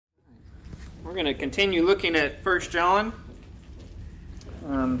We're going to continue looking at 1 John.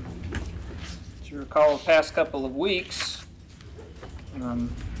 As you recall, the past couple of weeks,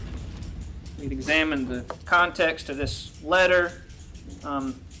 we've examined the context of this letter,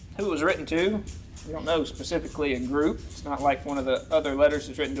 who it was written to. We don't know specifically a group. It's not like one of the other letters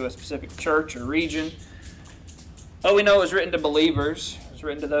that's written to a specific church or region. All we know it was written to believers. It was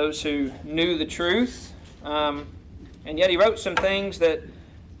written to those who knew the truth. And yet he wrote some things that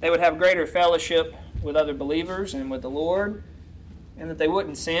they would have greater fellowship with other believers and with the Lord, and that they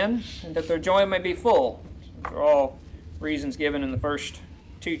wouldn't sin, and that their joy may be full. Those are all reasons given in the first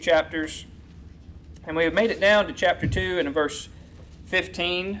two chapters. And we have made it down to chapter 2 and in verse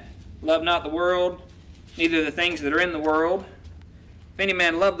 15. Love not the world, neither the things that are in the world. If any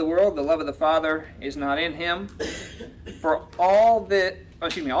man love the world, the love of the Father is not in him. For all that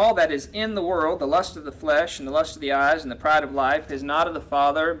is in the world, the lust of the flesh, and the lust of the eyes, and the pride of life, is not of the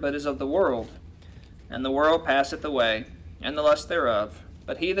Father, but is of the world. And the world passeth away, and the lust thereof.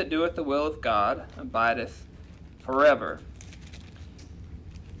 But he that doeth the will of God abideth forever.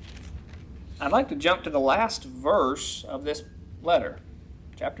 I'd like to jump to the last verse of this letter.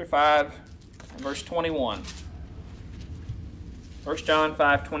 Chapter 5, and verse 21. 1 John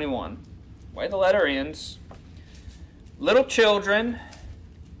 5:21. The way the letter ends, little children,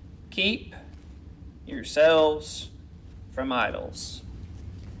 keep yourselves from idols.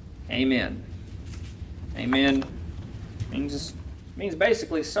 Amen. Amen means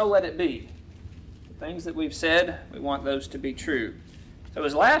basically, so let it be. The things that we've said, we want those to be true. So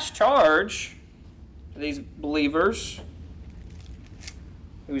his last charge to these believers,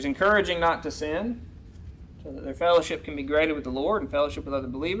 he was encouraging not to sin, so that their fellowship can be greater with the Lord and fellowship with other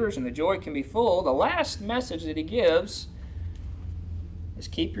believers, and the joy can be full. The last message that he gives is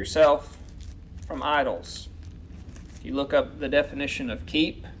keep yourself from idols. If you look up the definition of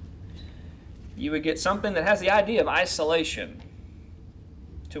keep, you would get something that has the idea of isolation.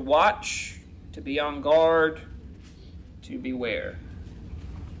 To watch, to be on guard, to beware.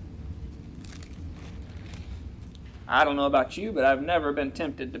 I don't know about you, but I've never been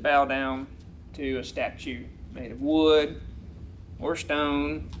tempted to bow down to a statue made of wood or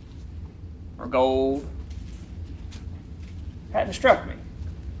stone or gold. It hadn't struck me.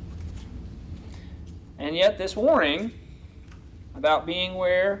 And yet this warning about being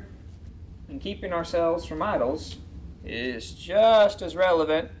aware and keeping ourselves from idols is just as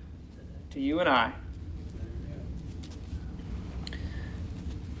relevant to you and I.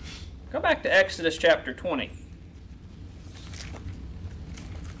 Go back to Exodus chapter 20.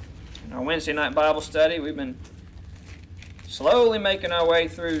 In our Wednesday night Bible study, we've been slowly making our way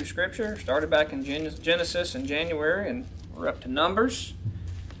through Scripture. Started back in Genesis in January, and we're up to Numbers.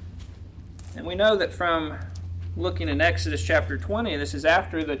 And we know that from looking in Exodus chapter 20, this is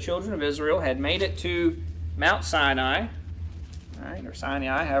after the children of Israel had made it to Mount Sinai, right, or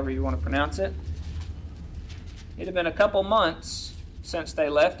Sinai, however you want to pronounce it. It had been a couple months since they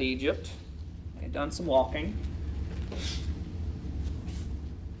left Egypt. They had done some walking.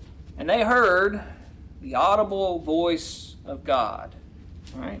 And they heard the audible voice of God.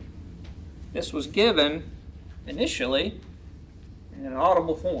 Right? This was given initially in an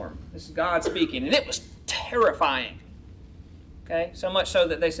audible form. This is God speaking, and it was terrifying. Okay? So much so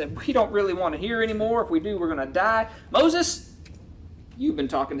that they said, we don't really want to hear anymore. If we do, we're going to die. Moses, you've been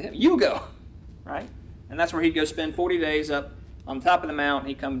talking to him. You go. Right? And that's where he'd go spend 40 days up on the top of the mountain.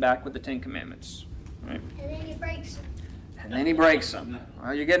 He'd come back with the 10 Commandments. Right? And then he breaks them. And then he breaks them.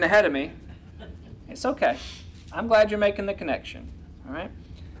 Well, you're getting ahead of me. It's okay. I'm glad you're making the connection. All right?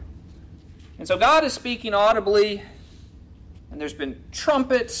 And so God is speaking audibly, and there's been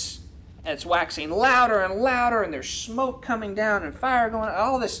trumpets, and it's waxing louder and louder, and there's smoke coming down and fire going on.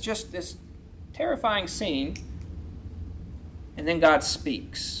 All this, just this terrifying scene. And then God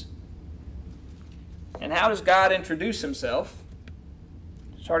speaks. And how does God introduce himself?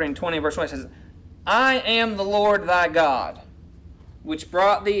 Starting in 20 verse 1, it says, I am the Lord thy God, which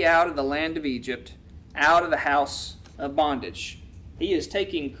brought thee out of the land of Egypt, out of the house of bondage. He is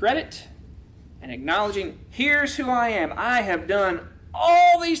taking credit and acknowledging, here's who I am. I have done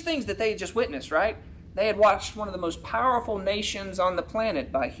all these things that they just witnessed, right? They had watched one of the most powerful nations on the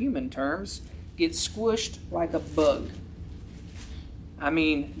planet, by human terms, get squished like a bug. I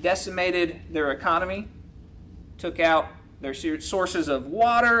mean, decimated their economy, took out their sources of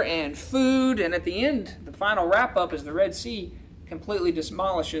water and food, and at the end, the final wrap-up is the Red Sea completely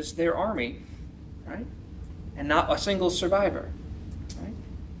demolishes their army, right? And not a single survivor, right?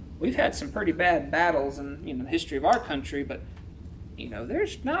 We've had some pretty bad battles in the history of our country, but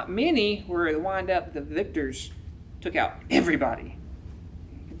there's not many where it wind up the victors took out everybody.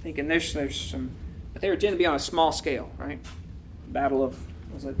 thinking there's some, but they were tend to be on a small scale, right? Battle of,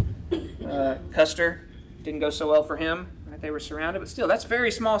 was it Custer? Didn't go so well for him. Right? They were surrounded, but still, that's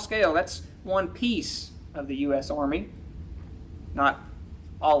very small scale. That's one piece of the U.S. Army, not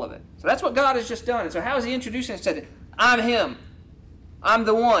all of it. So that's what God has just done. And so how is he introducing it? He said, I'm him. I'm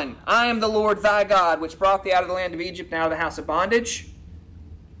the one. I am the Lord thy God, which brought thee out of the land of Egypt and out of the house of bondage.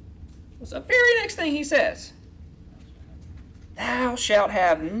 What's the very next thing he says? Thou shalt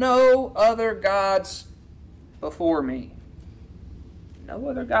have no other gods before me. No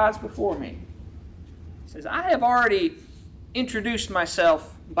other gods before me. He says, I have already introduced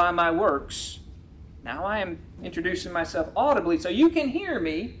myself by my works. Now I am introducing myself audibly so you can hear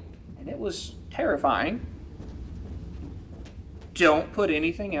me. And it was terrifying. Don't put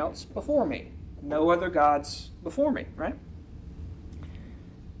anything else before me. No other gods before me, right?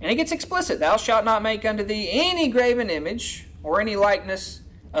 And it gets explicit. Thou shalt not make unto thee any graven image or any likeness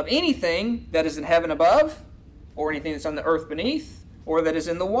of anything that is in heaven above, or anything that's on the earth beneath, or that is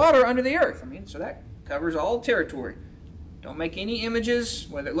in the water under the earth. I mean, so that covers all territory. Don't make any images,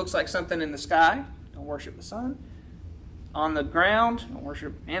 whether it looks like something in the sky. Don't worship the sun. On the ground, don't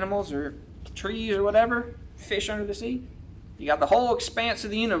worship animals or trees or whatever. Fish under the sea. You got the whole expanse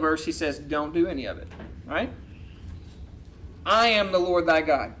of the universe. He says, don't do any of it. Right? I am the Lord thy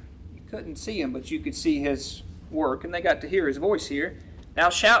God. You couldn't see him, but you could see his work, and they got to hear his voice here. Thou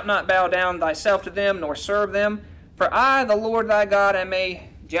shalt not bow down thyself to them, nor serve them, for I, the Lord thy God, am a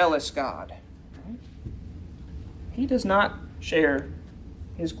jealous God. Right? He does not share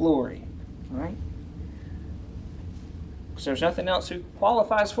his glory. Right? Because there's nothing else who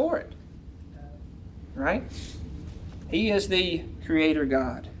qualifies for it. Right? He is the Creator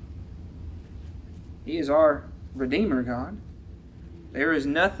God. He is our Redeemer God. There is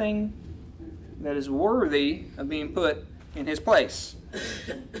nothing that is worthy of being put in his place.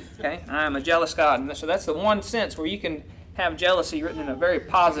 Okay? I am a jealous God. And so that's the one sense where you can have jealousy written in a very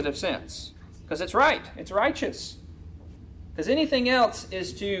positive sense. Because it's right. It's righteous. Because anything else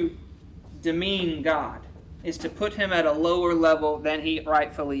is to demean God. Is to put him at a lower level than he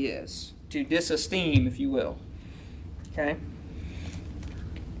rightfully is. To disesteem, if you will. Okay?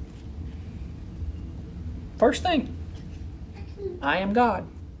 First thing. I am God.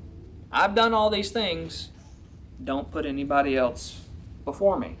 I've done all these things. Don't put anybody else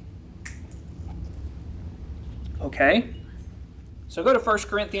before me. Okay? So go to 1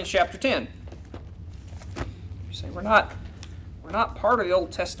 Corinthians chapter 10. You say, we're not part of the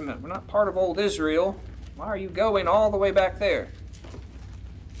Old Testament. We're not part of old Israel. Why are you going all the way back there?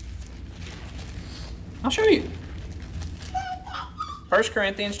 I'll show you. 1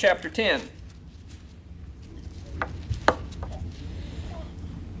 Corinthians chapter 10.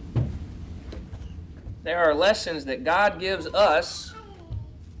 There are lessons that God gives us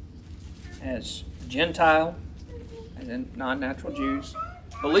as Gentile, as in non-natural Jews,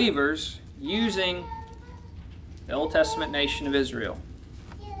 believers, using the Old Testament nation of Israel.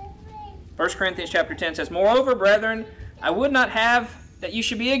 1 Corinthians chapter 10 says, Moreover, brethren, I would not have that you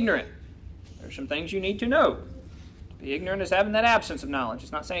should be ignorant. There are some things you need to know. To be ignorant is having that absence of knowledge.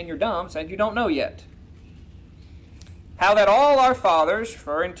 It's not saying you're dumb, it's saying you don't know yet. How that all our fathers,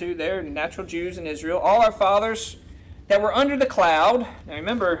 referring to their natural Jews in Israel, all our fathers that were under the cloud, now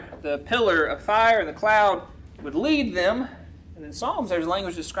remember the pillar of fire and the cloud would lead them, and in Psalms there's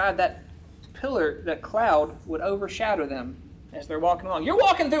language to describe that pillar, that cloud would overshadow them as they're walking along. You're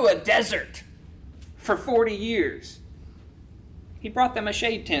walking through a desert for 40 years. He brought them a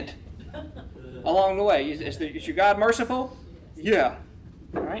shade tent along the way. Is your God merciful? Yeah.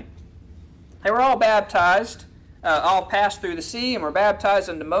 All right. They were all baptized. All passed through the sea and were baptized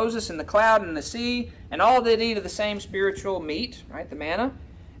unto Moses in the cloud and in the sea, and all did eat of the same spiritual meat, right, the manna,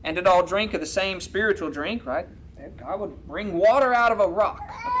 and did all drink of the same spiritual drink, right? God would bring water out of a rock,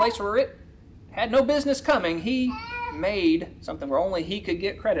 a place where it had no business coming. He made something where only he could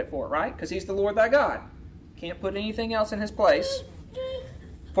get credit for it, right? Because he's the Lord thy God. Can't put anything else in his place.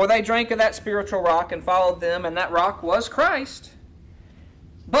 For they drank of that spiritual rock and followed them, and that rock was Christ.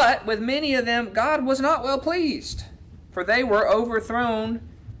 But with many of them God was not well pleased, for they were overthrown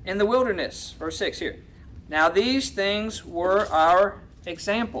in the wilderness. Verse 6 here. Now these things were our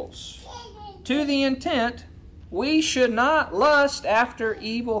examples, to the intent we should not lust after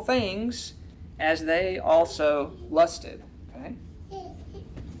evil things, as they also lusted. Okay?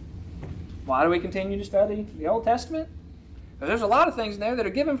 Why do we continue to study the Old Testament? Because there's a lot of things in there that are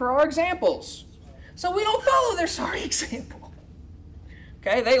given for our examples. So we don't follow their sorry example.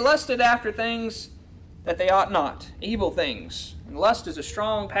 Okay, they lusted after things that they ought not, evil things. And lust is a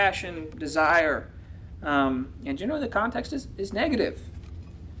strong passion, desire. And generally the context is negative.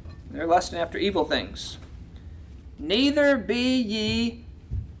 They're lusting after evil things. Neither be ye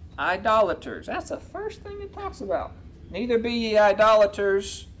idolaters. That's the first thing it talks about. Neither be ye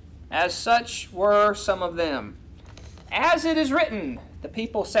idolaters, as such were some of them. As it is written, the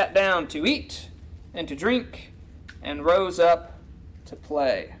people sat down to eat and to drink and rose up to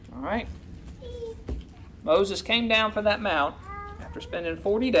play. All right? Moses came down from that mount after spending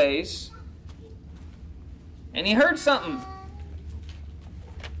 40 days, and he heard something.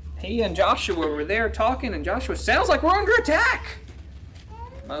 He and Joshua were there talking, and Joshua, sounds like we're under attack.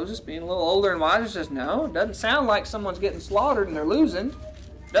 Moses, being a little older and wiser, says, no, it doesn't sound like someone's getting slaughtered and they're losing.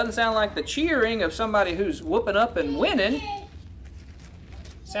 It doesn't sound like the cheering of somebody who's whooping up and winning. It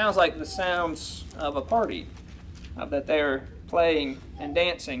sounds like the sounds of a party, that they're playing and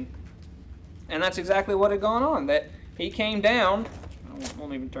dancing. And that's exactly what had gone on. That he came down, I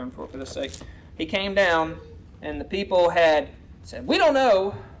won't even turn for this sake. He came down, and the people had said, we don't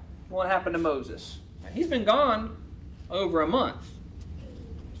know what happened to Moses. And he's been gone over a month.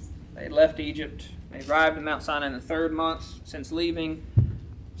 They left Egypt. They arrived in Mount Sinai in the 3rd month since leaving.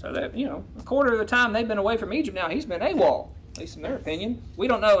 So that, a quarter of the time they've been away from Egypt now, he's been AWOL, at least in their opinion. We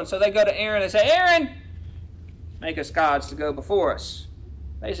don't know. And so they go to Aaron and say, Aaron, make us gods to go before us.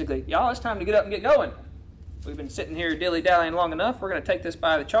 Basically, y'all, it's time to get up and get going. We've been sitting here dilly-dallying long enough. We're going to take this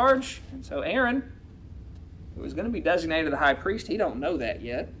by the charge. And so Aaron, who is going to be designated the high priest, he don't know that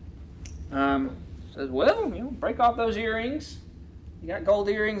yet, says, well, break off those earrings. You got gold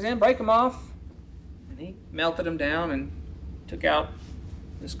earrings in, break them off. And he melted them down and took out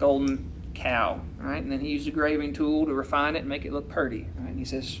this golden cow, right? And then he used a graving tool to refine it and make it look pretty, right? And he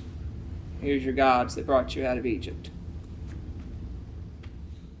says, here's your gods that brought you out of Egypt.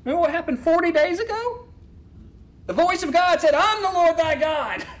 Remember what happened 40 days ago? The voice of God said, I'm the Lord thy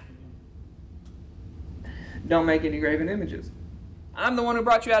God. Don't make any graven images. I'm the one who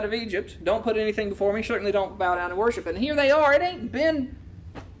brought you out of Egypt. Don't put anything before me. Certainly don't bow down and worship. And here they are. It ain't been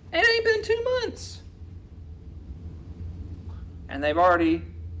 2 months. And they've already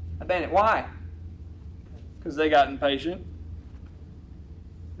abandoned. Why? Because they got impatient.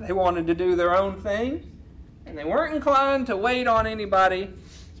 They wanted to do their own thing. And they weren't inclined to wait on anybody,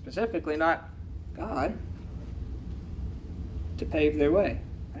 specifically not God, to pave their way.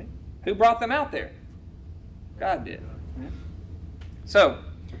 Right? Who brought them out there? God did. Right? So,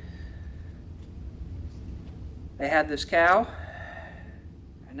 they had this cow,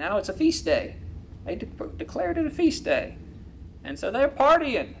 and now it's a feast day. They declared it a feast day. And so they're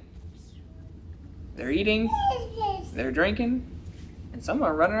partying. They're eating, they're drinking, and some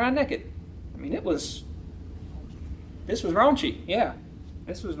are running around naked. I mean, this was raunchy. Yeah,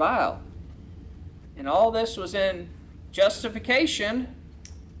 this was vile. And all this was in justification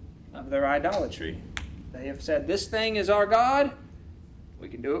of their idolatry. They have said, this thing is our God. We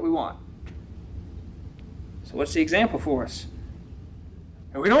can do what we want. So what's the example for us?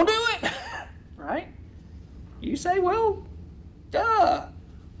 And we don't do it. Right? You say, well, duh.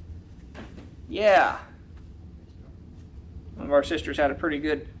 Yeah. One of our sisters had a pretty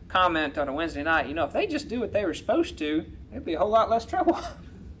good comment on a Wednesday night. If they just do what they were supposed to, there'd be a whole lot less trouble.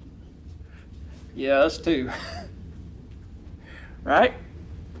 Yeah, us too. Right?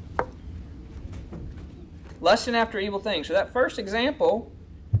 Lusting after evil things. So that first example,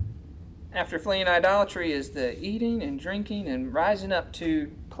 after fleeing idolatry, is the eating and drinking and rising up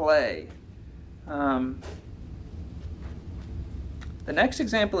to play. The next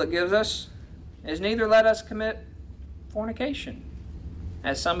example it gives us is neither let us commit fornication,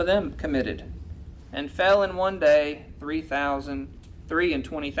 as some of them committed, and fell in one day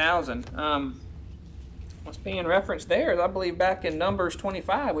 320,000. What's being referenced there is, I believe, back in Numbers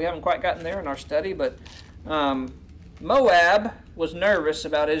 25. We haven't quite gotten there in our study, but Moab was nervous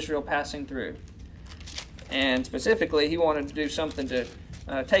about Israel passing through. And specifically, he wanted to do something to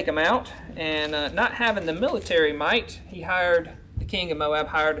take them out. And not having the military might, the king of Moab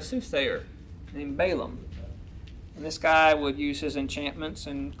hired a soothsayer named Balaam. And this guy would use his enchantments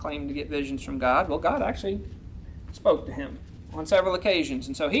and claim to get visions from God. Well, God actually spoke to him on several occasions.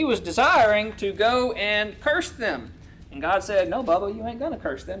 And so he was desiring to go and curse them. And God said, no, Bubba, you ain't going to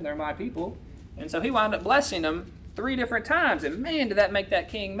curse them. They're my people. And so he wound up blessing them 3 different times. And man, did that make that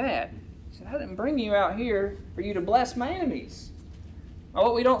king mad. He said, I didn't bring you out here for you to bless my enemies. Well,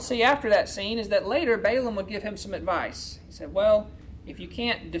 what we don't see after that scene is that later Balaam would give him some advice. He said, well, if you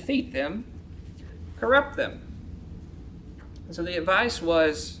can't defeat them, corrupt them. And so the advice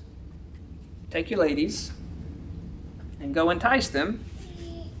was, take your ladies and go entice them,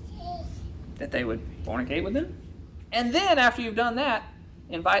 that they would fornicate with them. And then after you've done that,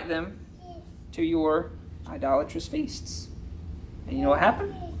 invite them to your idolatrous feasts. And you know what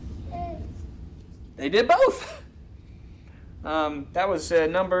happened? They did both. That was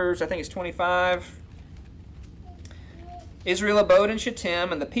Numbers, I think it's 25. Israel abode in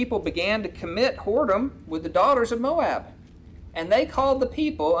Shittim, and the people began to commit whoredom with the daughters of Moab. And they called the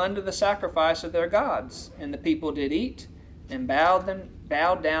people unto the sacrifice of their gods. And the people did eat, and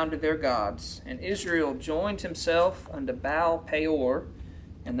bowed down to their gods. And Israel joined himself unto Baal Peor,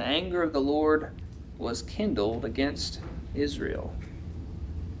 and the anger of the Lord was kindled against Israel.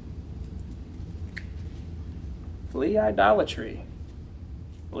 Flee idolatry.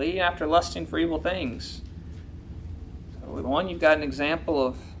 Flee after lusting for evil things. So with one, you've got an example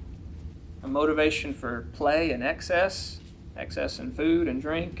of a motivation for play and excess in food and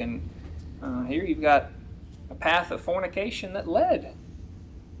drink. And here you've got a path of fornication that led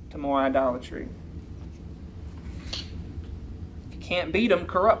to more idolatry. If you can't beat them,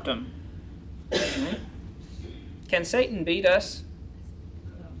 corrupt them. Right? Can Satan beat us?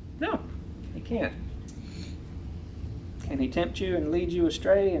 No, he can't. Can he tempt you and lead you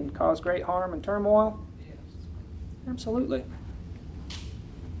astray and cause great harm and turmoil? Yes. Absolutely.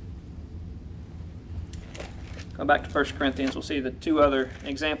 Go back to 1 Corinthians. We'll see the two other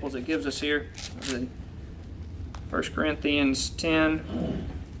examples it gives us here. 1 Corinthians 10.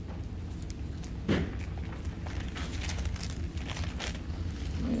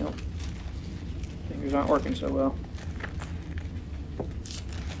 Well, fingers aren't working so well.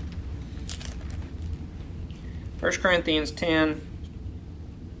 1 Corinthians 10.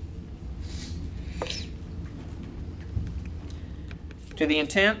 To the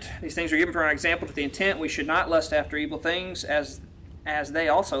intent, these things are given for an example, to the intent we should not lust after evil things as they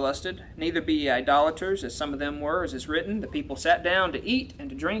also lusted, neither be ye idolaters, as some of them were, as is written, the people sat down to eat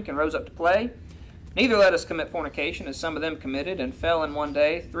and to drink and rose up to play. Neither let us commit fornication, as some of them committed, and fell in one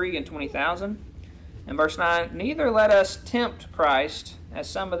day 23,000. And verse 9, neither let us tempt Christ, as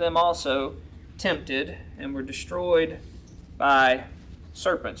some of them also tempted and were destroyed by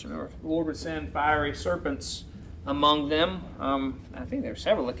serpents. Remember, the Lord would send fiery serpents among them. I think there were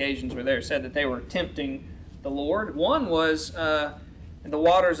several occasions where they said that they were tempting the Lord. One was in the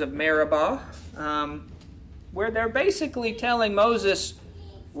waters of Meribah, where they're basically telling Moses,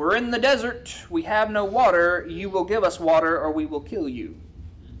 we're in the desert, we have no water, you will give us water or we will kill you.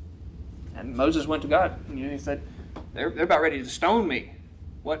 And Moses went to God, and he said, they're about ready to stone me.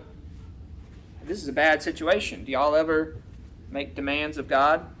 What? This is a bad situation. Do y'all ever make demands of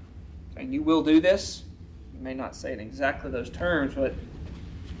God? And you will do this? You may not say it in exactly those terms, but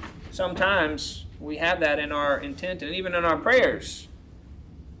sometimes we have that in our intent and even in our prayers.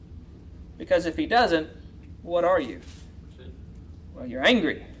 Because if he doesn't, what are you? Well, you're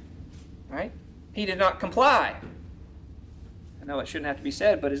angry, right? He did not comply. I know it shouldn't have to be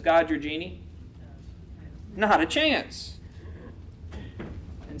said, but is God your genie? Not a chance.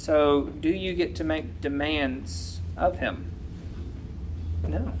 And so, do you get to make demands of him?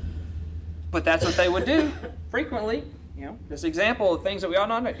 No. But that's what they would do frequently. You know, this example of things that we ought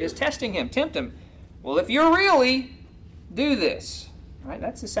not do is testing him, tempt him. Well, if you're really, do this. Right?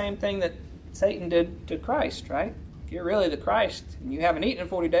 That's the same thing that Satan did to Christ, right? If you're really the Christ and you haven't eaten in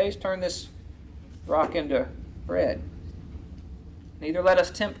 40 days, turn this rock into bread. Neither let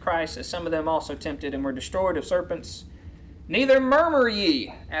us tempt Christ, as some of them also tempted and were destroyed of serpents. Neither murmur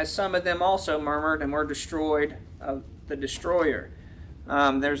ye, as some of them also murmured and were destroyed of the destroyer.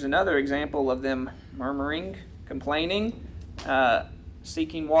 There's another example of them murmuring, complaining,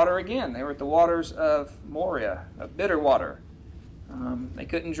 seeking water again. They were at the waters of Moria, of bitter water. They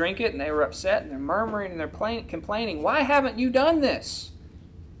couldn't drink it, and they were upset, and they're murmuring, and they're complaining. Why haven't you done this?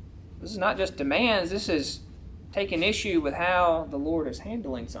 This is not just demands. This is taking issue with how the Lord is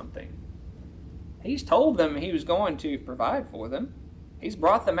handling something. He's told them he was going to provide for them. He's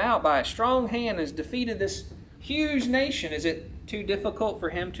brought them out by a strong hand, has defeated this huge nation. Is it too difficult for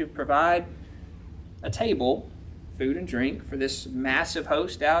him to provide a table, food and drink, for this massive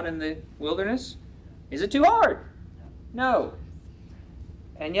host out in the wilderness? Is it too hard? No.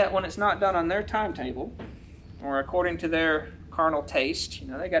 And yet when it's not done on their timetable, or according to their carnal taste,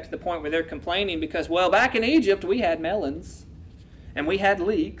 they got to the point where they're complaining because, well, back in Egypt we had melons, and we had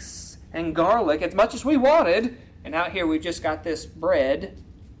leeks, and garlic, as much as we wanted, and out here we've just got this bread,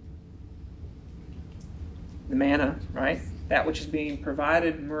 the manna, right? That which is being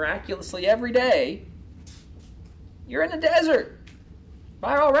provided miraculously every day. You're in the desert.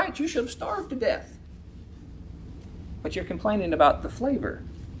 By all rights, you should have starved to death. But you're complaining about the flavor,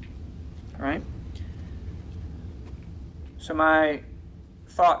 right? So my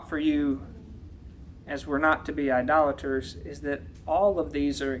thought for you, as we're not to be idolaters, is that all of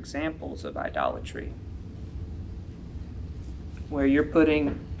these are examples of idolatry, where you're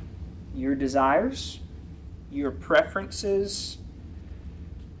putting your desires, your preferences,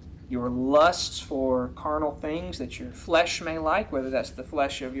 your lusts for carnal things that your flesh may like, whether that's the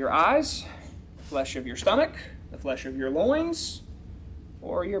flesh of your eyes, the flesh of your stomach, the flesh of your loins,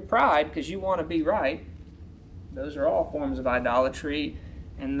 or your pride because you want to be right. Those are all forms of idolatry,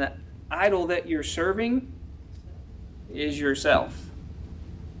 and the idol that you're serving is yourself.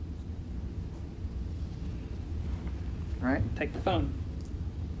 All right, take the phone.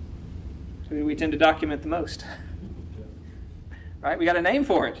 Who do we tend to document the most? Right, we got a name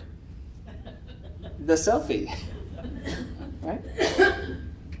for it. The selfie. Right?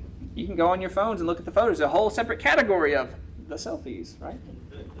 You can go on your phones and look at the photos. There's a whole separate category of the selfies, right?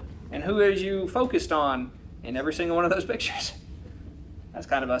 And who is you focused on in every single one of those pictures? That's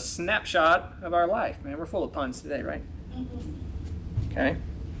kind of a snapshot of our life. Man, we're full of puns today, right? Okay.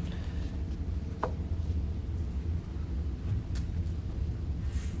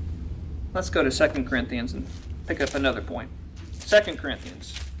 Let's go to 2 Corinthians and pick up another point. 2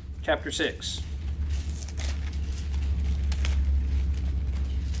 Corinthians chapter 6.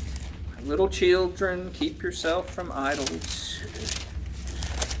 Little children, keep yourself from idols.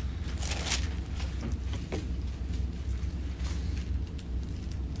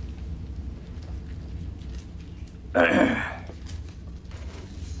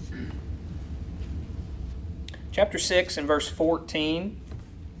 Chapter 6 and verse 14.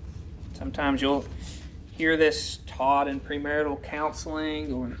 Sometimes you'll hear this taught in premarital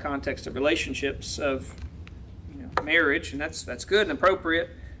counseling or in the context of relationships of marriage, and that's good and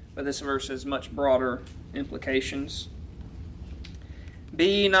appropriate, but this verse has much broader implications. Be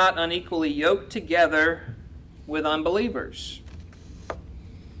ye not unequally yoked together with unbelievers.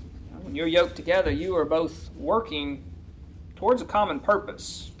 When you're yoked together, you are both working towards a common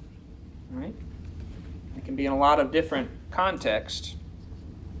purpose. Right? It can be in a lot of different contexts.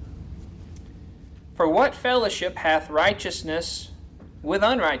 For what fellowship hath righteousness with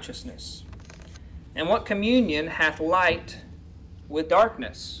unrighteousness? And what communion hath light with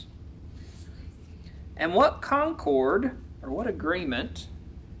darkness? And what concord, or what agreement,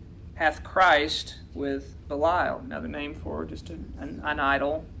 hath Christ with Belial? Another name for just an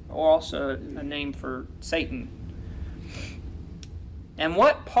idol, or also a name for Satan. And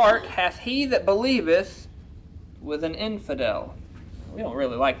what part hath he that believeth with an infidel? We don't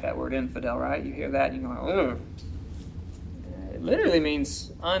really like that word infidel, right? You hear that and you go, ugh. It literally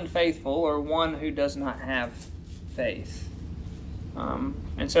means unfaithful or one who does not have faith.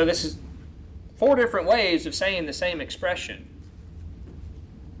 And so this is 4 different ways of saying the same expression.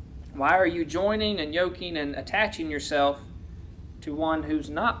 Why are you joining and yoking and attaching yourself to one who's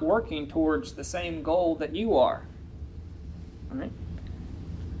not working towards the same goal that you are? All right?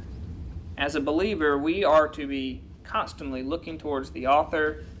 As a believer, we are to be constantly looking towards the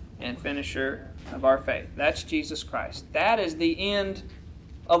author and finisher of our faith. That's Jesus Christ. That is the end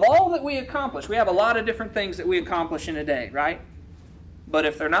of all that we accomplish. We have a lot of different things that we accomplish in a day, right? But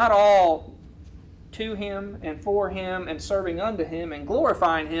if they're not all to Him and for Him and serving unto Him and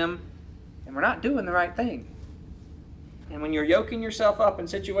glorifying Him, then we're not doing the right thing. And when you're yoking yourself up in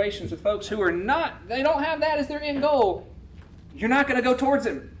situations with folks who are not, they don't have that as their end goal, you're not going to go towards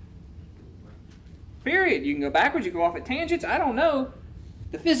them. Period. You can go backwards, you can go off at tangents. I don't know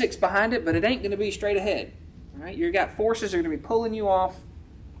the physics behind it, but it ain't going to be straight ahead. All right? You've got forces that are going to be pulling you off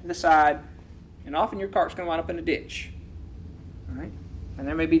to the side, and often your cart's going to wind up in a ditch. All right? And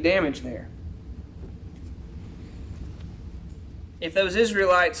there may be damage there. If those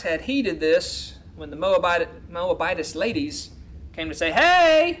Israelites had heeded this, when the Moabitess ladies came to say,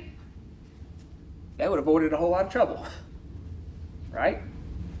 hey, they would have avoided a whole lot of trouble. Right?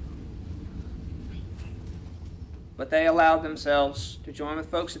 But they allowed themselves to join with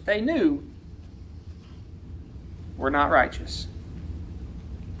folks that they knew were not righteous.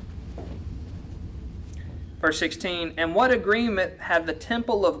 Verse 16, and what agreement had the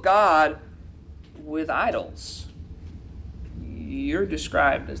temple of God with idols? You're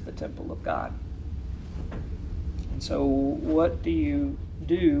described as the temple of God. And so what do you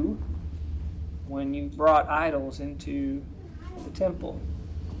do when you brought idols into the temple?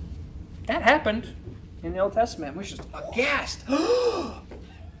 That happened in the Old Testament. We're just aghast.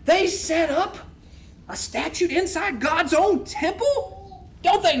 They set up a statue inside God's own temple?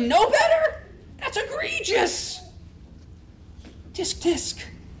 Don't they know better? That's egregious. Tisk.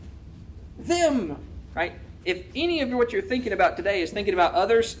 Them. Right? If any of what you're thinking about today is thinking about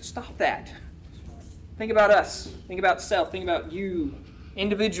others, stop that. Think about us. Think about self. Think about you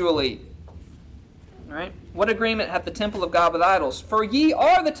individually. All right? What agreement hath the temple of God with idols? For ye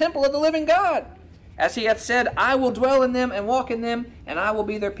are the temple of the living God. As he hath said, I will dwell in them and walk in them, and I will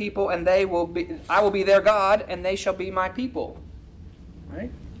be their people, and I will be their God, and they shall be my people. Right?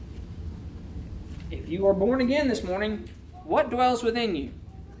 If you are born again this morning, what dwells within you?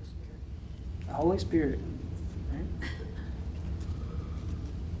 The Holy Spirit. Right?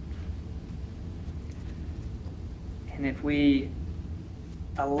 And if we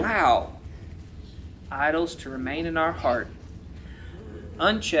allow idols to remain in our heart,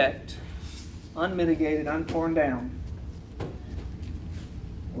 unchecked, unmitigated, untorn down,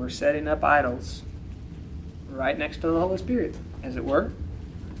 we're setting up idols right next to the Holy Spirit, as it were.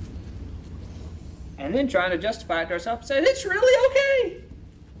 And then trying to justify it to ourselves and say, it's really okay.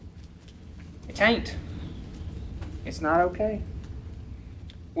 It ain't. It's not okay.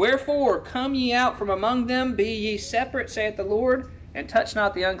 Wherefore, come ye out from among them, be ye separate, saith the Lord, and touch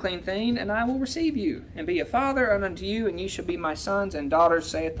not the unclean thing, and I will receive you, and be a father unto you, and ye shall be my sons and daughters,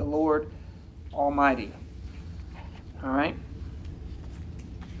 saith the Lord Almighty. All right?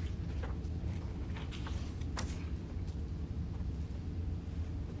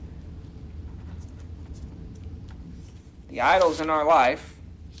 The idols in our life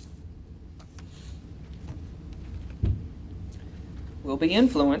will be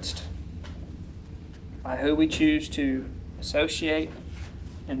influenced by who we choose to associate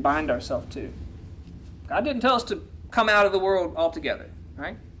and bind ourselves to. God didn't tell us to come out of the world altogether,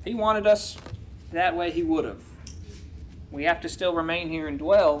 right? If He wanted us that way, He would have. We have to still remain here and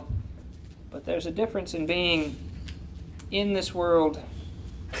dwell, but there's a difference in being in this world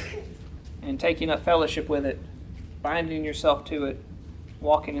and taking up fellowship with it, binding yourself to it,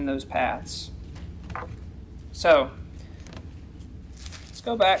 walking in those paths. So, let's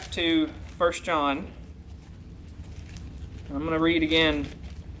go back to 1 John. I'm going to read again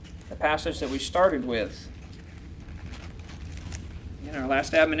the passage that we started with. Our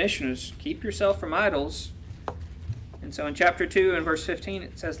last admonition is keep yourself from idols. And so in chapter 2 and verse 15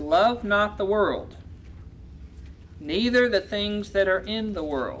 it says, love not the world, neither the things that are in the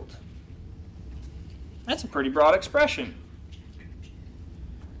world. That's a pretty broad expression.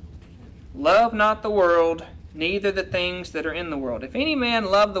 Love not the world, neither the things that are in the world. If any man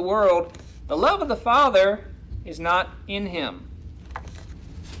love the world, the love of the Father is not in him.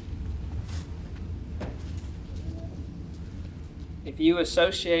 If you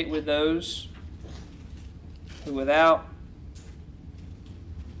associate with those who, without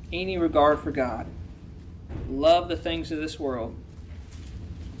any regard for God, love the things of this world,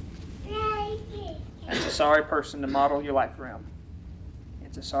 that's a sorry person to model your life around.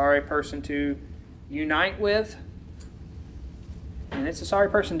 It's a sorry person to unite with, and it's a sorry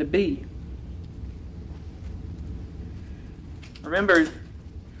person to be. Remember,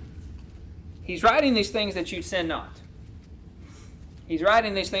 he's writing these things that you sin not. He's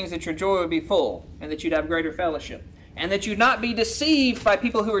writing these things that your joy would be full, and that you'd have greater fellowship, and that you'd not be deceived by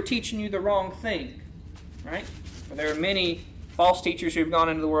people who are teaching you the wrong thing. Right? For there are many false teachers who've gone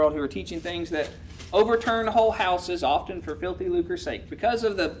into the world who are teaching things that overturn whole houses, often for filthy lucre's sake. Because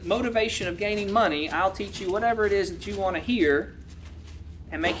of the motivation of gaining money, I'll teach you whatever it is that you want to hear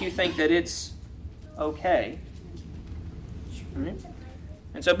and make you think that it's okay. Right?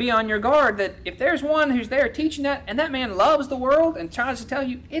 And so be on your guard that if there's one who's there teaching that, and that man loves the world and tries to tell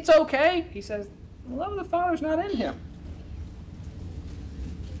you it's okay, he says, the love of the Father's not in him.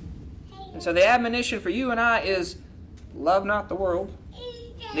 And so the admonition for you and I is, love not the world,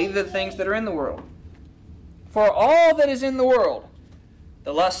 neither the things that are in the world. For all that is in the world,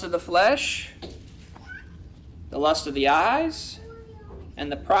 the lust of the flesh, the lust of the eyes, and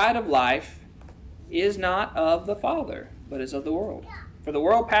the pride of life, is not of the Father, but is of the world. For the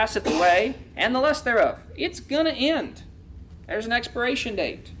world passeth away, and the lust thereof. It's going to end. There's an expiration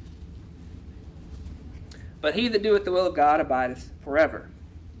date. But he that doeth the will of God abideth forever.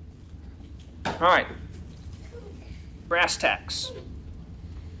 All right. Brass tacks.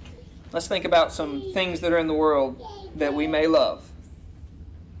 Let's think about some things that are in the world that we may love.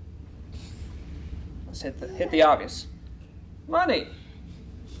 Let's hit the obvious. Money.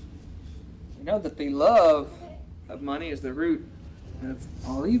 You know that the love of money is the root of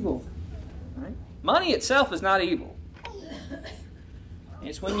all evil. Right? Money itself is not evil.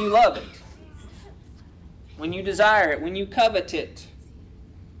 It's when you love it, when you desire it, when you covet it.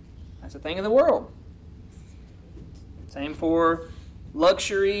 That's a thing of the world. Same for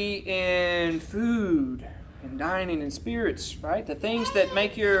luxury in food and dining and spirits, right? The things that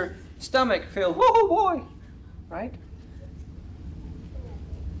make your stomach feel, whoa, boy, right?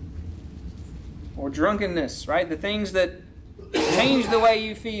 Or drunkenness, right? The things that change the way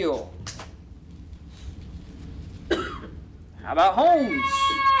you feel. How about homes,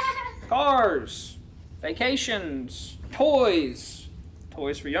 cars, vacations, toys.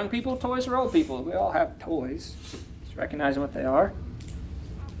 Toys for young people, toys for old people. We all have toys. Just recognizing what they are.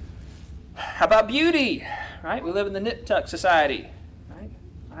 How about beauty? Right? We live in the nip-tuck society. Right?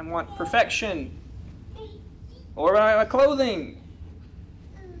 I want perfection. Or my clothing.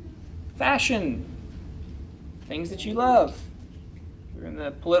 Fashion. Things that you love. If you're in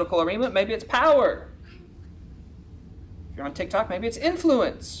the political arena, maybe it's power. If you're on TikTok, maybe it's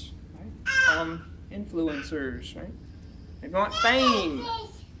influence. Right? Call them influencers. Right? Maybe you want fame.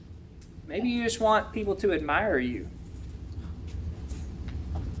 Maybe you just want people to admire you.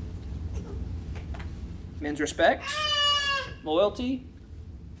 Men's respect, loyalty,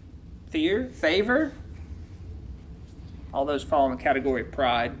 fear, favor. All those fall in the category of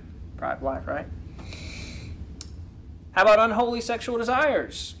pride. Pride of life, right? How about unholy sexual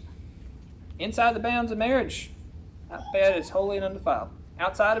desires? Inside the bounds of marriage, that bed is holy and undefiled.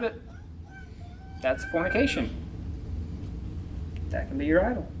 Outside of it, that's fornication. That can be your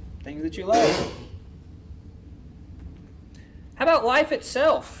idol. Things that you love. How about life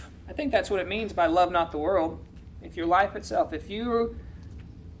itself? I think that's what it means by love not the world. If your life itself, if you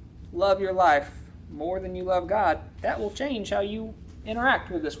love your life more than you love God, that will change how you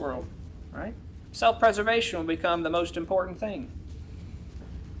interact with this world, right? Self-preservation will become the most important thing.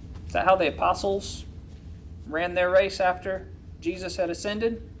 Is that how the apostles ran their race after Jesus had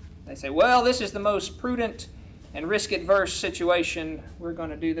ascended? They say, well, this is the most prudent and risk-adverse situation. We're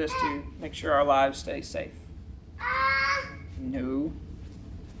going to do this to make sure our lives stay safe. No.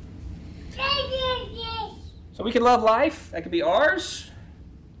 So we could love life. That could be ours.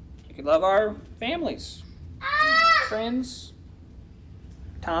 We could love our families, friends,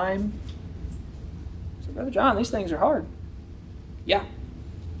 time. So, Brother John, these things are hard. Yeah.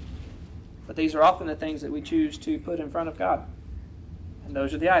 But these are often the things that we choose to put in front of God. And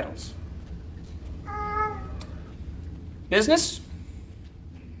those are the idols. Business,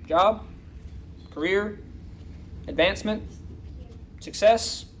 job, career, advancement,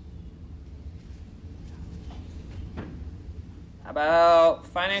 success. How about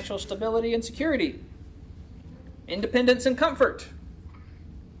financial stability and security? Independence and comfort.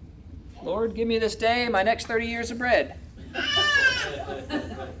 Lord, give me this day my next 30 years of bread.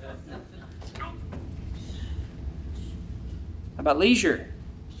 How about leisure?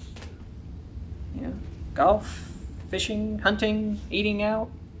 Golf, fishing, hunting, eating out,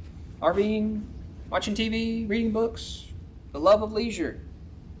 RVing, watching TV, reading books, the love of leisure.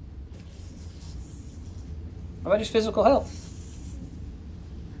 How about just physical health?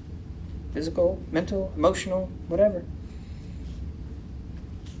 Physical, mental, emotional, whatever.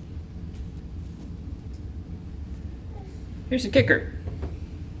 Here's the kicker.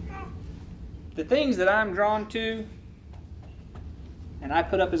 The things that I'm drawn to and I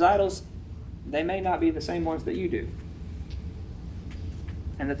put up as idols, they may not be the same ones that you do.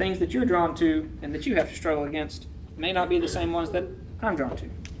 And the things that you're drawn to and that you have to struggle against may not be the same ones that I'm drawn to.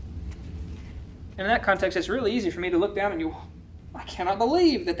 And in that context, it's really easy for me to look down and you, I cannot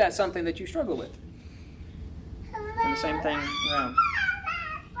believe that that's something that you struggle with. And the same thing around.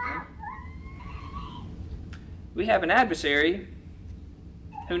 We have an adversary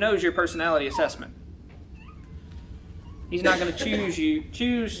who knows your personality assessment. He's not going to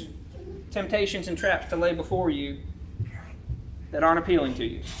choose temptations and traps to lay before you that aren't appealing to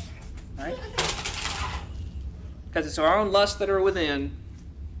you. Right? Because it's our own lusts that are within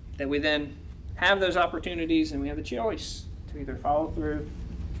that we then have those opportunities and we have the choice to either follow through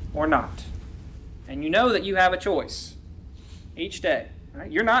or not. And you know that you have a choice each day.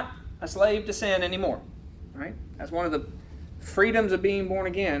 Right? You're not a slave to sin anymore. Right? That's one of the freedoms of being born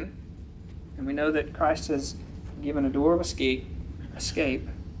again. And we know that Christ has given a door of escape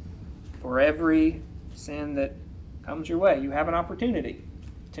for every sin that comes your way. You have an opportunity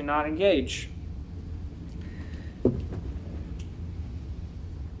to not engage.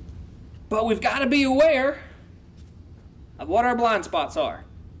 But we've got to be aware of what our blind spots are.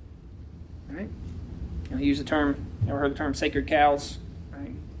 Right? I use the term, ever heard the term sacred cows?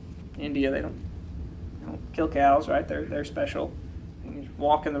 Right? In India, they don't kill cows, right? They're special. You just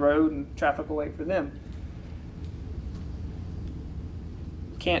walk in the road and traffic will wait for them.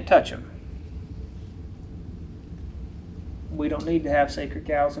 You can't touch them. We don't need to have sacred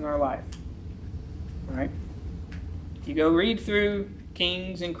cows in our life. Right? If you go read through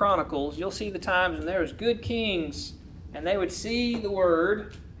Kings and Chronicles, you'll see the times when there was good kings and they would see the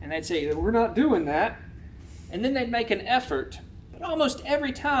word and they'd say, we're not doing that. And then they'd make an effort. But almost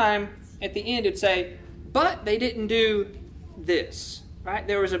every time at the end it'd say, but they didn't do this. Right?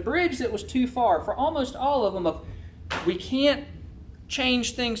 There was a bridge that was too far for almost all of them of we can't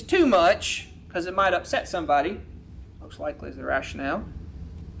change things too much because it might upset somebody, most likely is the rationale,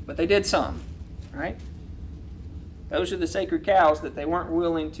 but they did some, right? Those are the sacred cows that they weren't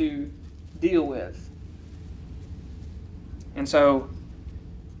willing to deal with. And so,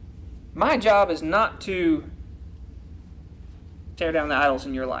 my job is not to tear down the idols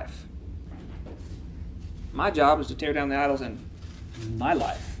in your life. My job is to tear down the idols in my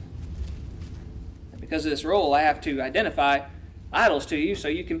life. And because of this role, I have to identify idols to you so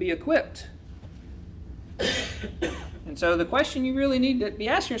you can be equipped. And so the question you really need to be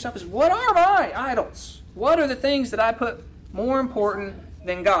asking yourself is, what are my idols? What are the things that I put more important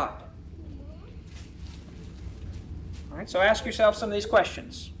than God? All right, so ask yourself some of these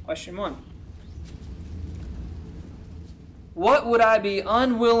questions. Question 1. What would I be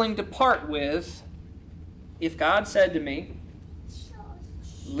unwilling to part with if God said to me,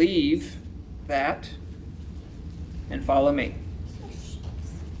 leave that and follow me?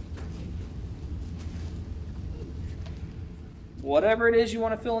 Whatever it is you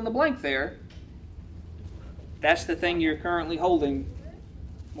want to fill in the blank there, that's the thing you're currently holding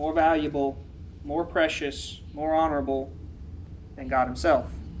more valuable, more precious, more honorable than God Himself.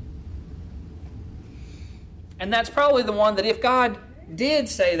 And that's probably the one that if God did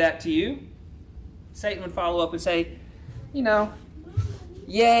say that to you, Satan would follow up and say,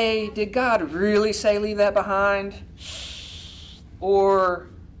 yay, did God really say leave that behind? Or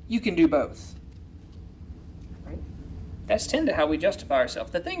you can do both. Right? That's tend to how we justify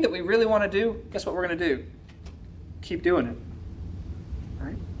ourselves. The thing that we really want to do, guess what we're going to do? Keep doing it.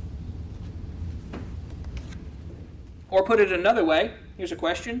 Right? Or put it another way, here's a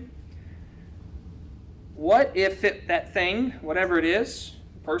question. What if that thing, whatever it is,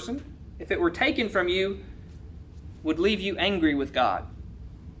 person, if it were taken from you, would leave you angry with God?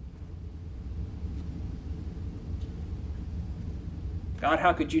 God,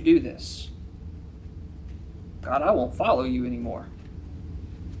 how could you do this? God, I won't follow you anymore.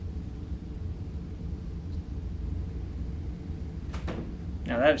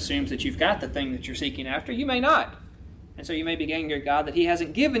 Now that assumes that you've got the thing that you're seeking after. You may not. And so you may be angry at God that He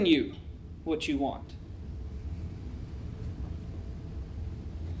hasn't given you what you want.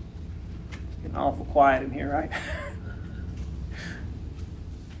 Getting awful quiet in here, right?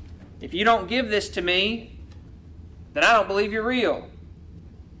 If you don't give this to me, then I don't believe you're real.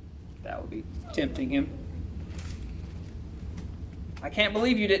 That would be tempting Him. I can't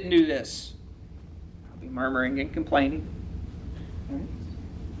believe you didn't do this. I'll be murmuring and complaining.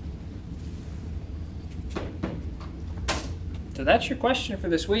 So that's your question for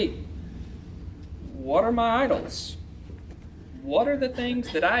this week. What are my idols? What are the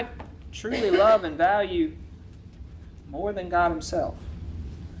things that I truly love and value more than God Himself?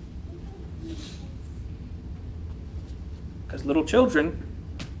 Because little children,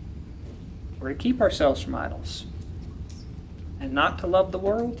 we're to keep ourselves from idols and not to love the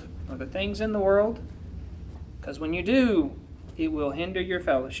world or the things in the world, because when you do, it will hinder your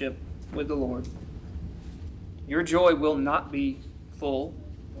fellowship with the Lord. Your joy will not be full,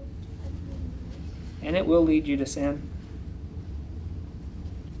 and it will lead you to sin.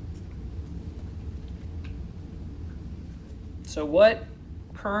 So what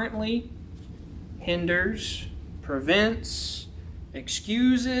currently hinders, prevents,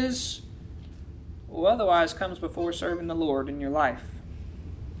 excuses, or otherwise comes before serving the Lord in your life?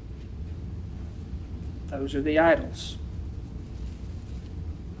 Those are the idols.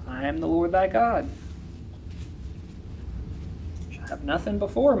 I am the Lord thy God. Shall have nothing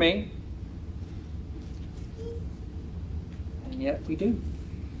before me. And yet we do.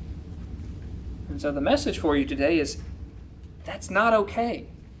 And so the message for you today is, that's not okay.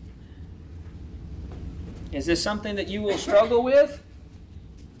 Is this something that you will struggle with?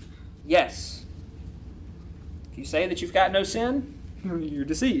 Yes. If you say that you've got no sin, you're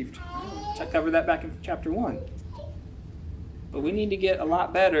deceived. I covered that back in chapter 1. But we need to get a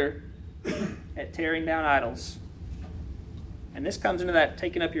lot better at tearing down idols. And this comes into that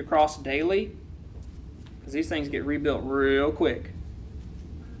taking up your cross daily, because these things get rebuilt real quick.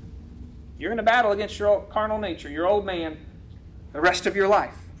 You're going to battle against your carnal nature, your old man, the rest of your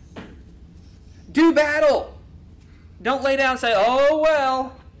life. Do battle. Don't lay down and say, oh,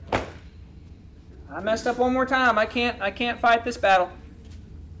 well, I messed up one more time. I can't fight this battle.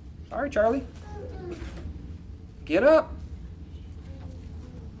 Sorry, Charlie. Get up.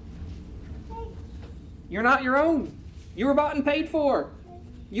 You're not your own. You were bought and paid for.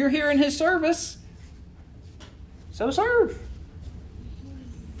 You're here in His service. So serve.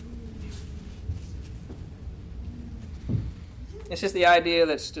 This is the idea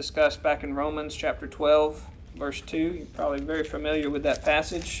that's discussed back in Romans chapter 12, verse 2. You're probably very familiar with that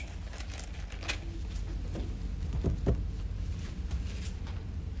passage.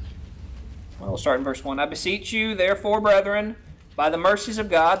 Well, we'll start in verse 1. I beseech you, therefore, brethren, by the mercies of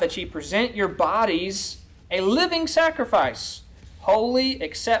God, that ye present your bodies a living sacrifice, holy,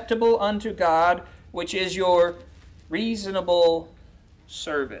 acceptable unto God, which is your reasonable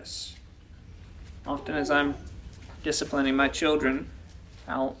service. Often as I'm disciplining my children,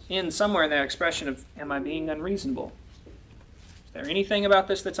 I'll end somewhere in that expression of, am I being unreasonable? Is there anything about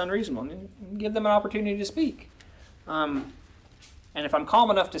this that's unreasonable? Give them an opportunity to speak. And if I'm calm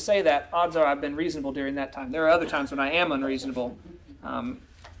enough to say that, odds are I've been reasonable during that time. There are other times when I am unreasonable, and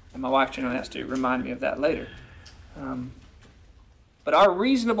my wife generally has to remind me of that later. But our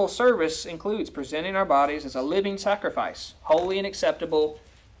reasonable service includes presenting our bodies as a living sacrifice, holy and acceptable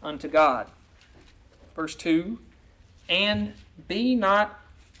unto God. Verse 2, and be not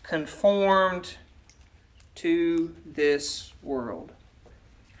conformed to this world,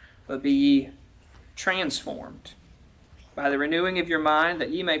 but be ye transformed by the renewing of your mind,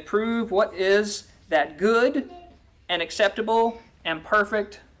 that ye may prove what is that good and acceptable and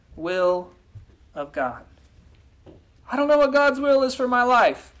perfect will of God. I don't know what God's will is for my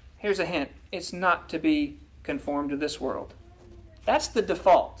life. Here's a hint. It's not to be conformed to this world. That's the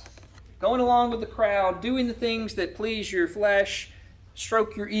default. Going along with the crowd, doing the things that please your flesh,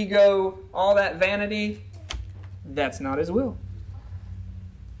 stroke your ego, all that vanity, that's not His will.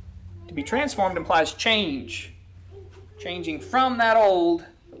 To be transformed implies change. Changing from that old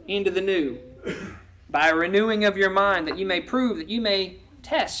into the new. By a renewing of your mind, that you may prove, that you may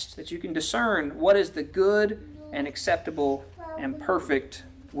test, that you can discern what is the good and acceptable and perfect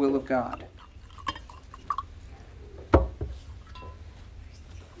will of God.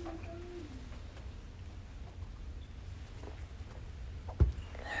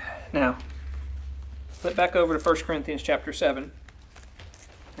 Now, flip back over to 1 Corinthians chapter 7,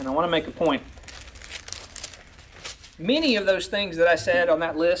 and I want to make a point. Many of those things that I said on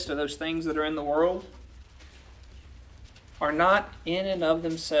that list of those things that are in the world are not in and of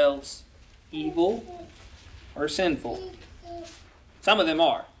themselves evil or sinful. Some of them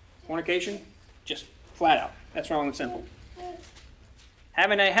are. Fornication, just flat out. That's wrong and sinful.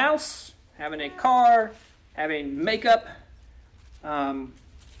 Having a house, having a car, having makeup, having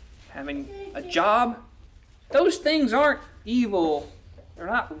a job, those things aren't evil. They're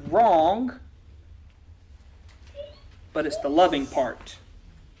not wrong. But it's the loving part.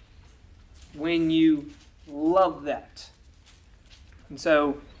 When you love that. And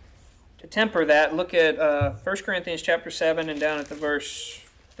so, to temper that, look at 1 Corinthians chapter 7 and down at the verse,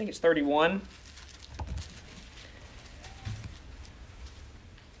 I think it's 31.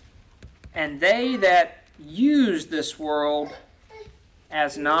 And they that use this world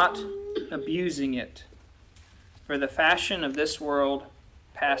as not abusing it, for the fashion of this world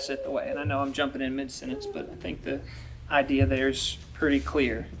passeth away. And I know I'm jumping in mid-sentence, but I think the idea there is pretty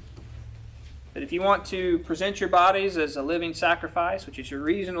clear. That if you want to present your bodies as a living sacrifice, which is your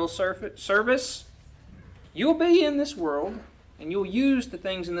reasonable service, you'll be in this world, and you'll use the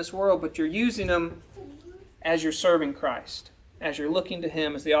things in this world, but you're using them as you're serving Christ, as you're looking to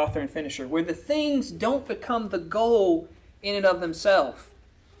Him as the author and finisher, where the things don't become the goal in and of themselves,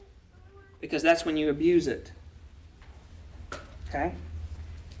 because that's when you abuse it. Okay?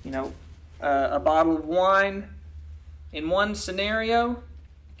 You know, a bottle of wine in one scenario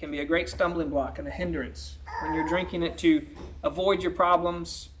can be a great stumbling block and a hindrance when you're drinking it to avoid your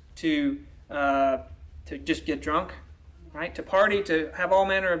problems, to just get drunk, right? To party, to have all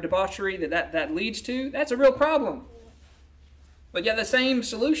manner of debauchery that leads to. That's a real problem. But yet the same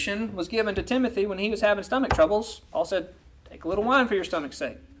solution was given to Timothy when he was having stomach troubles. Paul said, take a little wine for your stomach's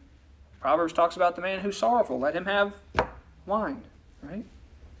sake. Proverbs talks about the man who's sorrowful. Let him have wine, right?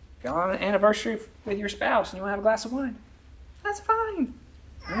 Go on an anniversary with your spouse and you want to have a glass of wine. That's fine.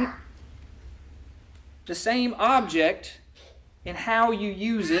 Right? The same object in how you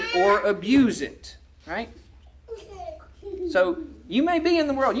use it or abuse it. Right? So you may be in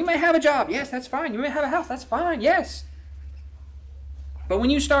the world. You may have a job. Yes, that's fine. You may have a house. That's fine. Yes. But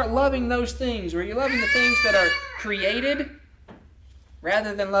when you start loving those things, or you're loving the things that are created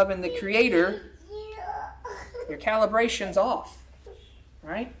rather than loving the Creator, your calibration's off.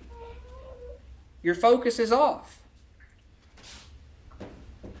 Right? Your focus is off.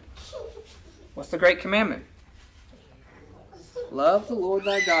 What's the great commandment? Love the Lord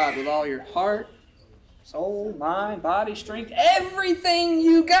thy God with all your heart, soul, mind, body, strength, everything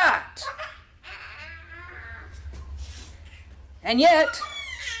you got. And yet,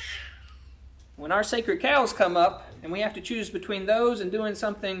 when our sacred cows come up and we have to choose between those and doing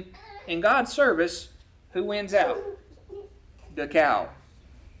something in God's service, who wins out? The cow.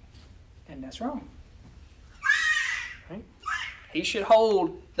 And that's wrong. Right? He should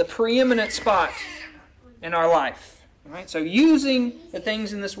hold the preeminent spot in our life. All right? So using the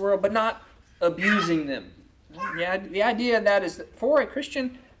things in this world, but not abusing them. Yeah, the idea of that is that for a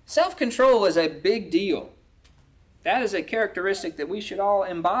Christian, self-control is a big deal. That is a characteristic that we should all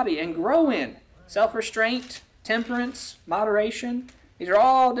embody and grow in. Self-restraint, temperance, moderation. These are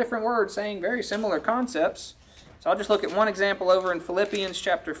all different words saying very similar concepts. So I'll just look at one example over in Philippians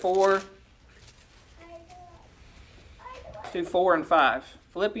chapter 4. Let's do 4 and 5.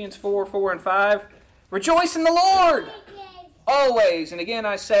 Philippians 4, 4 and 5. Rejoice in the Lord always. And again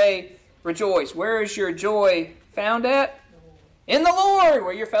I say rejoice. Where is your joy found at? In the Lord,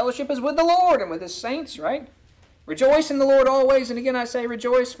 where your fellowship is with the Lord and with His saints, right? Rejoice in the Lord always. And again I say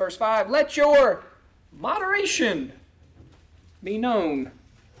rejoice. Verse 5. Let your moderation be known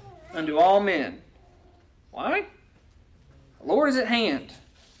unto all men. Why? The Lord is at hand.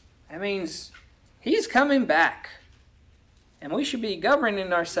 That means He's coming back. And we should be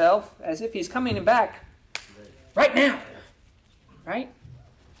governing ourselves as if He's coming back right now. Right?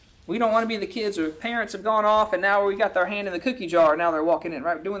 We don't want to be the kids where parents have gone off and now we got their hand in the cookie jar and now they're walking in,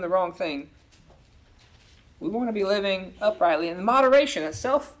 right? Doing the wrong thing. We want to be living uprightly in moderation. That's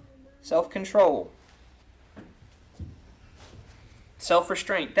self-control.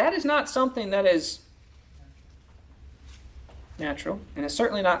 Self-restraint. That is not something that is natural, and it's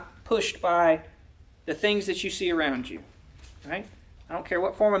certainly not pushed by the things that you see around you. Right? I don't care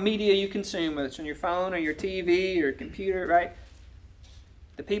what form of media you consume, whether it's on your phone or your TV or your computer, right?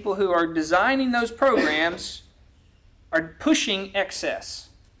 The people who are designing those programs are pushing excess.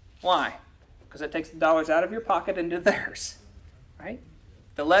 Why? Because it takes the dollars out of your pocket into theirs. Right?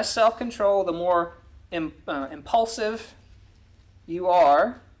 The less self-control, the more impulsive you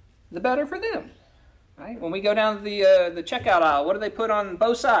are, the better for them. Right? When we go down the checkout aisle, what do they put on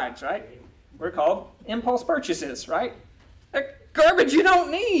both sides, right? We're called impulse purchases, right? They're garbage you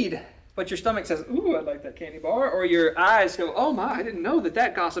don't need. But your stomach says, ooh, I'd like that candy bar. Or your eyes go, oh my, I didn't know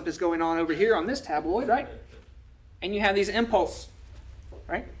that gossip is going on over here on this tabloid, right? And you have these impulse,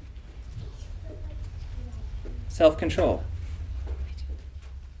 right? Self-control.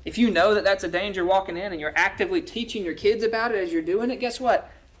 If you know that that's a danger walking in and you're actively teaching your kids about it as you're doing it, guess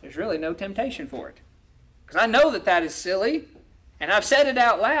what? There's really no temptation for it. Because I know that that is silly, and I've said it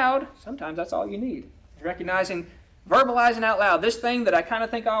out loud. Sometimes that's all you need. Recognizing, verbalizing out loud, this thing that I kind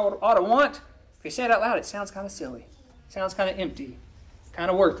of think I ought to want, if you say it out loud, it sounds kind of silly. It sounds kind of empty, kind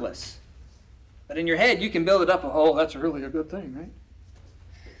of worthless. But in your head, you can build it up, oh, that's really a good thing,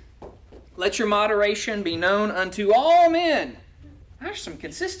 right? Let your moderation be known unto all men. There's some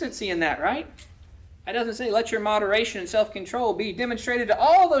consistency in that, right? It doesn't say let your moderation and self-control be demonstrated to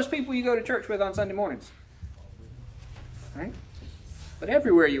all those people you go to church with on Sunday mornings. Right? But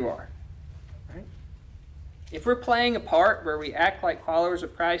everywhere you are. Right? If we're playing a part where we act like followers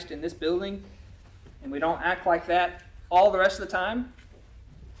of Christ in this building and we don't act like that all the rest of the time,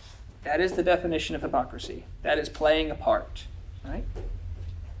 that is the definition of hypocrisy. That is playing a part. Right?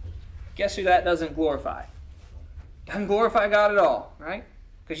 Guess who that doesn't glorify? Doesn't glorify God at all, right?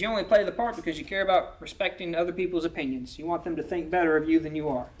 Because you only play the part because you care about respecting other people's opinions. You want them to think better of you than you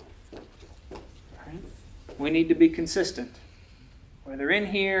are. Right? We need to be consistent, whether in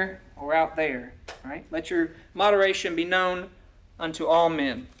here or out there. Right? Let your moderation be known unto all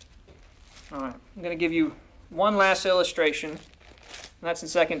men. All right. I'm going to give you one last illustration, and that's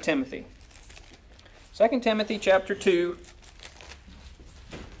in 2 Timothy. 2 Timothy chapter 2.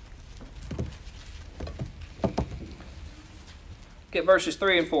 Get verses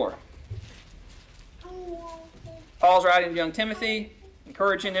 3 and 4. Paul's writing to young Timothy,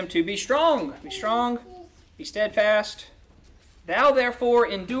 encouraging him to be strong, be steadfast. Thou therefore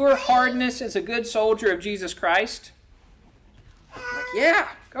endure hardness as a good soldier of Jesus Christ. Like, yeah,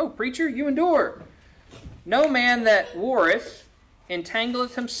 go preacher, you endure. No man that warreth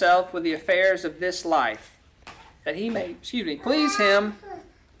entangleth himself with the affairs of this life, that he may, please him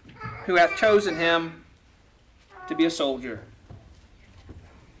who hath chosen him to be a soldier.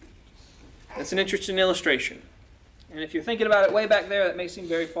 That's an interesting illustration. And if you're thinking about it way back there, that may seem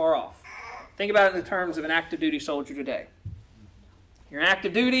very far off. Think about it in the terms of an active duty soldier today. You're in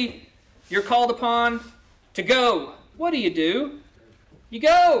active duty. You're called upon to go. What do? You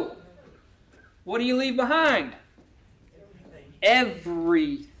go. What do you leave behind?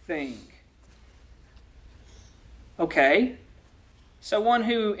 Everything. Okay. So one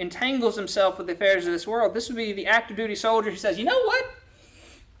who entangles himself with the affairs of this world, this would be the active duty soldier who says, you know what?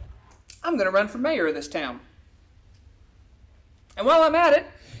 I'm going to run for mayor of this town. And while I'm at it,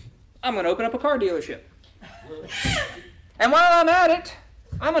 I'm going to open up a car dealership. And while I'm at it,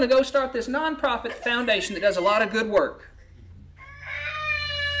 I'm going to go start this nonprofit foundation that does a lot of good work.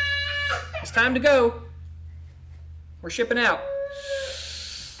 It's time to go. We're shipping out.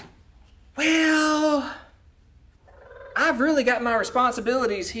 Well, I've really got my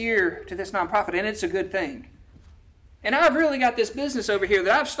responsibilities here to this nonprofit, and it's a good thing. And I've really got this business over here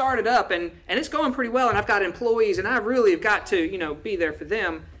that I've started up, and it's going pretty well, and I've got employees, and I really have got to, be there for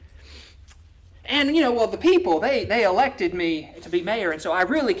them. And, the people, they elected me to be mayor, and so I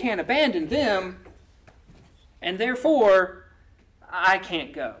really can't abandon them, and therefore, I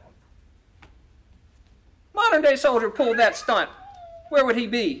can't go. Modern day soldier pulled that stunt. Where would he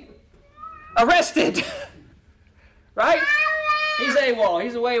be? Arrested. Right? He's AWOL.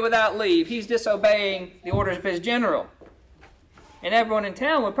 He's away without leave. He's disobeying the orders of his general. And everyone in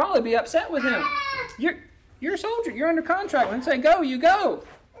town would probably be upset with him. You're a soldier. You're under contract. When they say go, you go.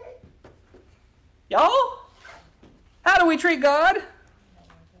 Y'all? How do we treat God?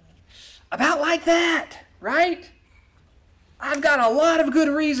 About like that, right? I've got a lot of good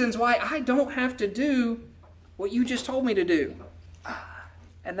reasons why I don't have to do what you just told me to do.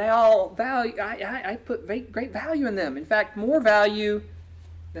 And they all value, I put great value in them. In fact, more value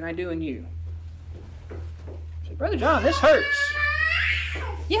than I do in you. Say, Brother John, this hurts.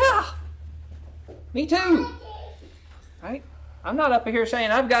 Yeah, me too. Right? I'm not up here saying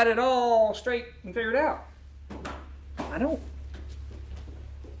I've got it all straight and figured out. I don't.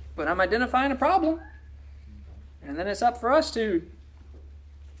 But I'm identifying a problem. And then it's up for us to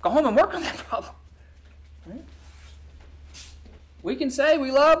go home and work on that problem. Right? We can say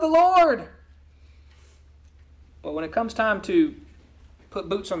we love the Lord. But when it comes time to put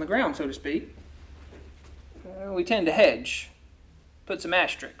boots on the ground, so to speak, we tend to hedge. Put some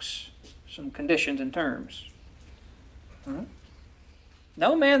asterisks, some conditions and terms. Right?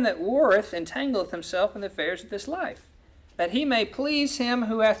 No man that warreth entangleth himself in the affairs of this life, that he may please him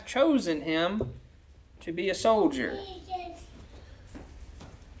who hath chosen him to be a soldier.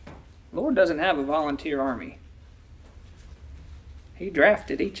 The Lord doesn't have a volunteer army. He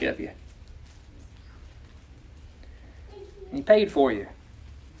drafted each of you. And He paid for you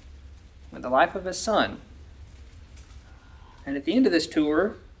with the life of His Son. And at the end of this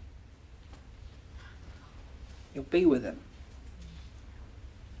tour, you'll be with Him.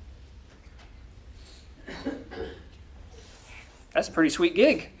 That's a pretty sweet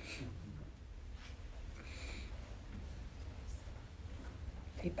gig.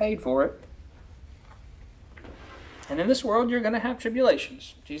 He paid for it. And in this world, you're going to have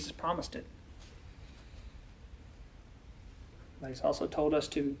tribulations. Jesus promised it. But He's also told us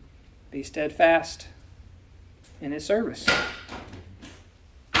to be steadfast in His service.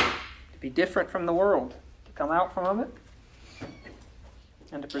 To be different from the world. To come out from it.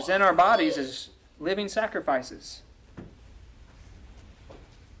 And to present our bodies as living sacrifices.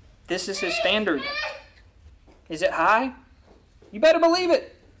 This is His standard. Is it high? You better believe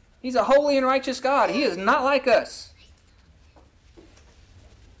it. He's a holy and righteous God. He is not like us.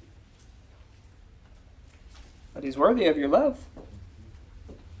 But He's worthy of your love.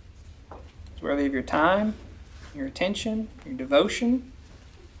 He's worthy of your time, your attention, your devotion.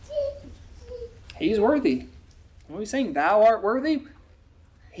 He's worthy. When we sing, Thou art worthy,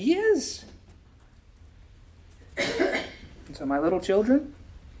 He is. And so, my little children,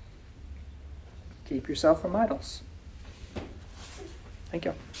 keep yourself from idols. Thank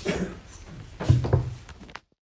you.